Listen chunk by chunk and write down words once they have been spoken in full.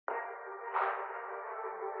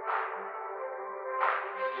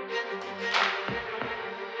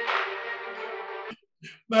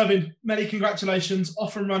Mervyn, many congratulations.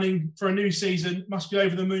 Off and running for a new season. Must be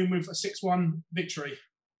over the moon with a 6-1 victory.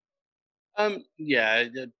 Yeah,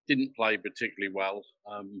 it didn't play particularly well.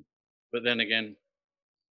 But then again,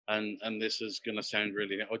 and this is going to sound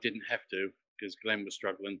really, I didn't have to because Glen was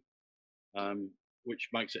struggling, which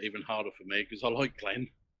makes it even harder for me because I like Glen.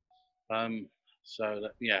 So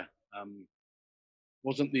that, yeah,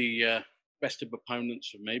 wasn't the best of opponents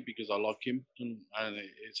for me because I like him, and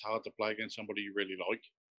it's hard to play against somebody you really like.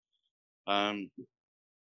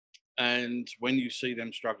 And when you see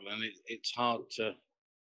them struggling, it's hard to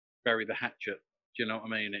bury the hatchet. Do you know what I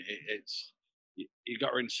mean? It's you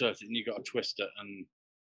got to insert it and you got to twist it, and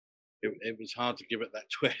it was hard to give it that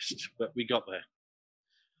twist, but we got there.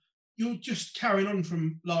 You're just carrying on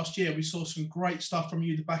from last year. We saw some great stuff from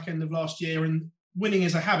you the back end of last year, and winning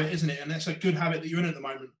is a habit, isn't it? And that's a good habit that you're in at the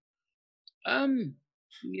moment.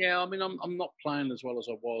 Yeah, I mean, I'm not playing as well as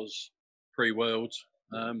I was pre-Worlds.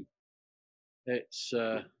 It's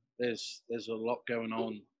there's a lot going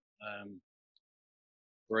on,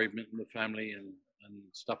 bereavement in the family and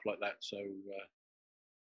stuff like that. So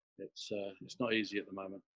it's not easy at the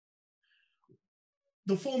moment.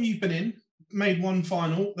 The form you've been in, made one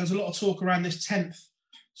final. There's a lot of talk around this 10th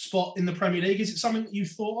spot in the Premier League. Is it something that you've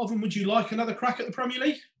thought of, and would you like another crack at the Premier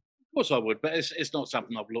League? Of course I would, but it's not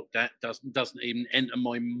something I've looked at. Doesn't even enter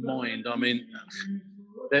my mind. I mean,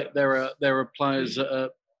 there are players that are,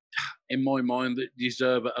 in my mind, that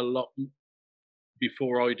deserve it a lot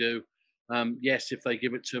before I do. Yes, if they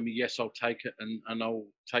give it to me, yes, I'll take it, and I'll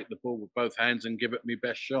take the ball with both hands and give it my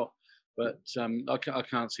best shot. But I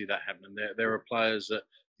can't see that happening. There are players that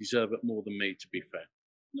deserve it more than me, to be fair.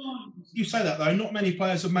 You say that, though. Not many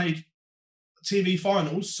players have made TV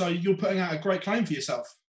finals, so you're putting out a great claim for yourself.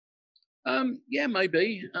 Yeah,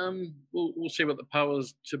 maybe. We'll see what the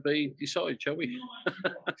powers to be decide, shall we?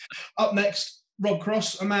 Up next, Rob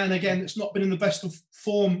Cross, a man, again, that's not been in the best of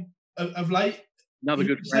form of late. Another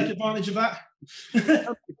good friend. Take advantage of that?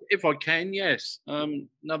 If I can, yes.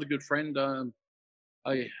 Another good friend.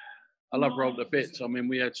 I love Rob a bit. I mean,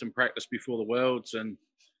 we had some practice before the Worlds, and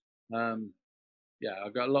yeah,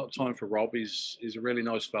 I've got a lot of time for Rob. He's a really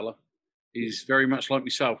nice fella. He's very much like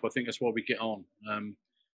myself. I think that's why we get on.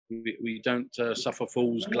 We don't suffer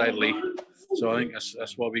fools gladly, so I think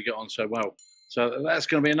that's why we get on so well. So that's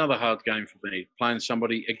going to be another hard game for me, playing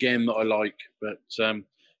somebody again that I like. But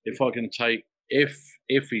if I can take, if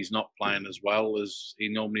he's not playing as well as he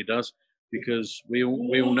normally does, because we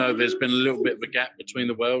all know there's been a little bit of a gap between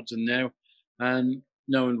the Worlds and now, and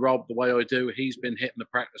knowing Rob the way I do, he's been hitting the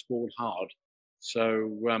practice board hard. So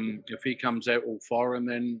if he comes out all firing,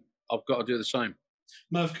 then I've got to do the same.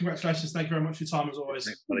 Merv, congratulations. Thank you very much for your time, as always.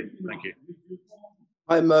 Thanks, buddy. Thank you.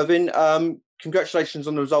 Hi, Mervyn. Congratulations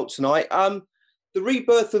on the result tonight. The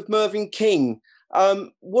rebirth of Mervyn King,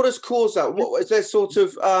 what has caused that? What is there sort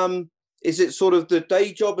of, is it sort of the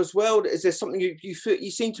day job as well? Is there something you feel,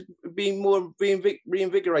 you seem to be more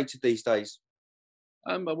reinvigorated these days?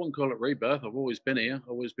 I wouldn't call it rebirth. I've always been here. I've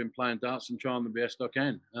always been playing darts and trying the best I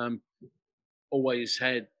can. Always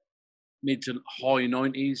had mid to high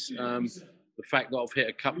 90s. The fact that I've hit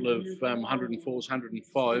a couple of 104s,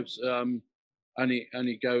 105s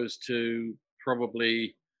only goes to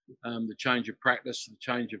probably the change of practice, the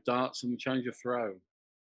change of darts, and the change of throw.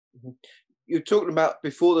 Mm-hmm. You were talking about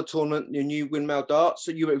before the tournament your new windmill darts,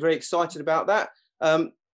 so you were very excited about that.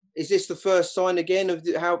 Is this the first sign again of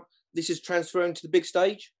how this is transferring to the big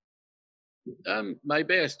stage?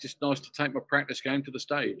 Maybe it's just nice to take my practice game to the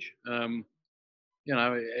stage. You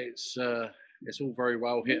know, it's all very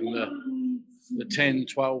well hitting the 10,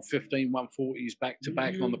 12, 15, 140s back to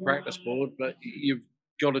back on the practice board, but you've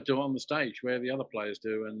got to do it on the stage where the other players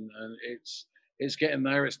do, and it's getting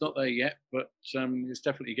there. It's not there yet, but it's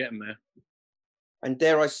definitely getting there. And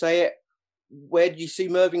dare I say it, where do you see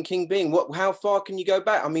Mervyn King being? How far can you go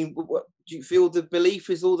back? I mean, do you feel the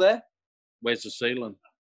belief is all there? Where's the ceiling?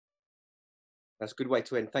 That's a good way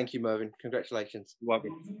to end. Thank you, Mervyn. Congratulations. You're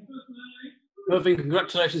welcome. Mervyn,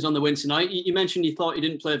 congratulations on the win tonight. You mentioned you thought you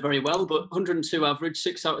didn't play very well, but 102 average,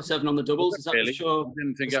 6 out of 7 on the doubles. Is that really? sure? I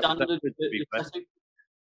didn't think that was that good, to be fair.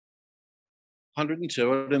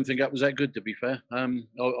 102, I didn't think that was that good, to be fair. I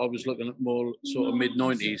was looking at more sort of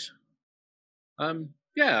mid-90s.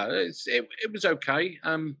 Yeah, it was okay.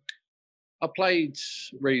 I played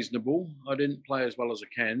reasonable. I didn't play as well as I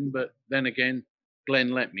can, but then again,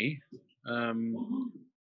 Glen let me.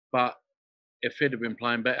 But if he'd have been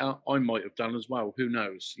playing better, I might have done as well. Who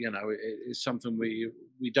knows? You know, it's something we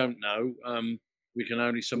don't know. We can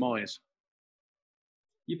only surmise.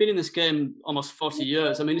 You've been in this game almost 40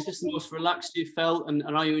 years. I mean, is this the most relaxed you've felt, and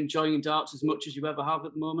are you enjoying darts as much as you ever have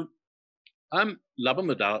at the moment? I'm loving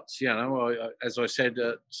the darts. You know, as I said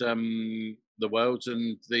at the Worlds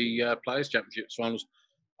and the Players' Championships finals,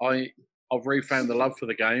 I've really found the love for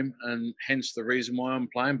the game, and hence the reason why I'm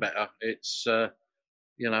playing better. It's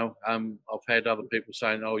you know, I've had other people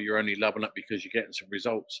saying, "Oh, you're only loving it because you're getting some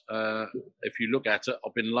results." If you look at it,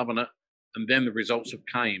 I've been loving it, and then the results have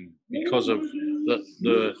came because of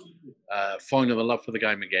the finding the love for the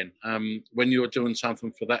game again. When you're doing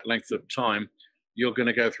something for that length of time, you're going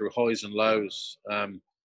to go through highs and lows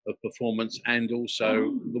of performance, and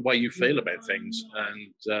also the way you feel about things.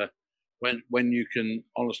 And when you can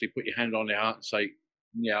honestly put your hand on your heart and say,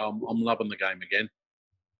 "Yeah, I'm loving the game again,"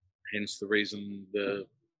 hence the reason the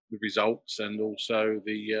results and also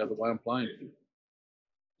the way I'm playing.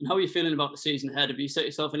 And how are you feeling about the season ahead? Have you set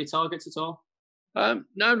yourself any targets at all?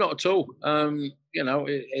 No, not at all. You know,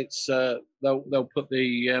 it's they'll put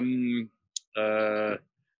the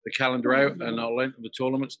calendar out, and I'll enter the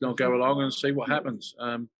tournaments, and I'll go along and see what happens.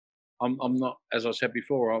 I'm not, as I said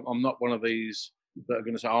before, I'm not one of these that are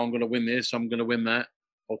going to say, "Oh, I'm going to win this, I'm going to win that."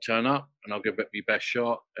 I'll turn up and I'll give it my best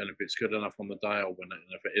shot, and if it's good enough on the day, I'll win it,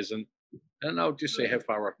 and if it isn't, then I'll just see how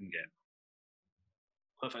far I can get.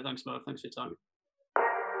 Perfect. Thanks, Merv. Thanks for your time.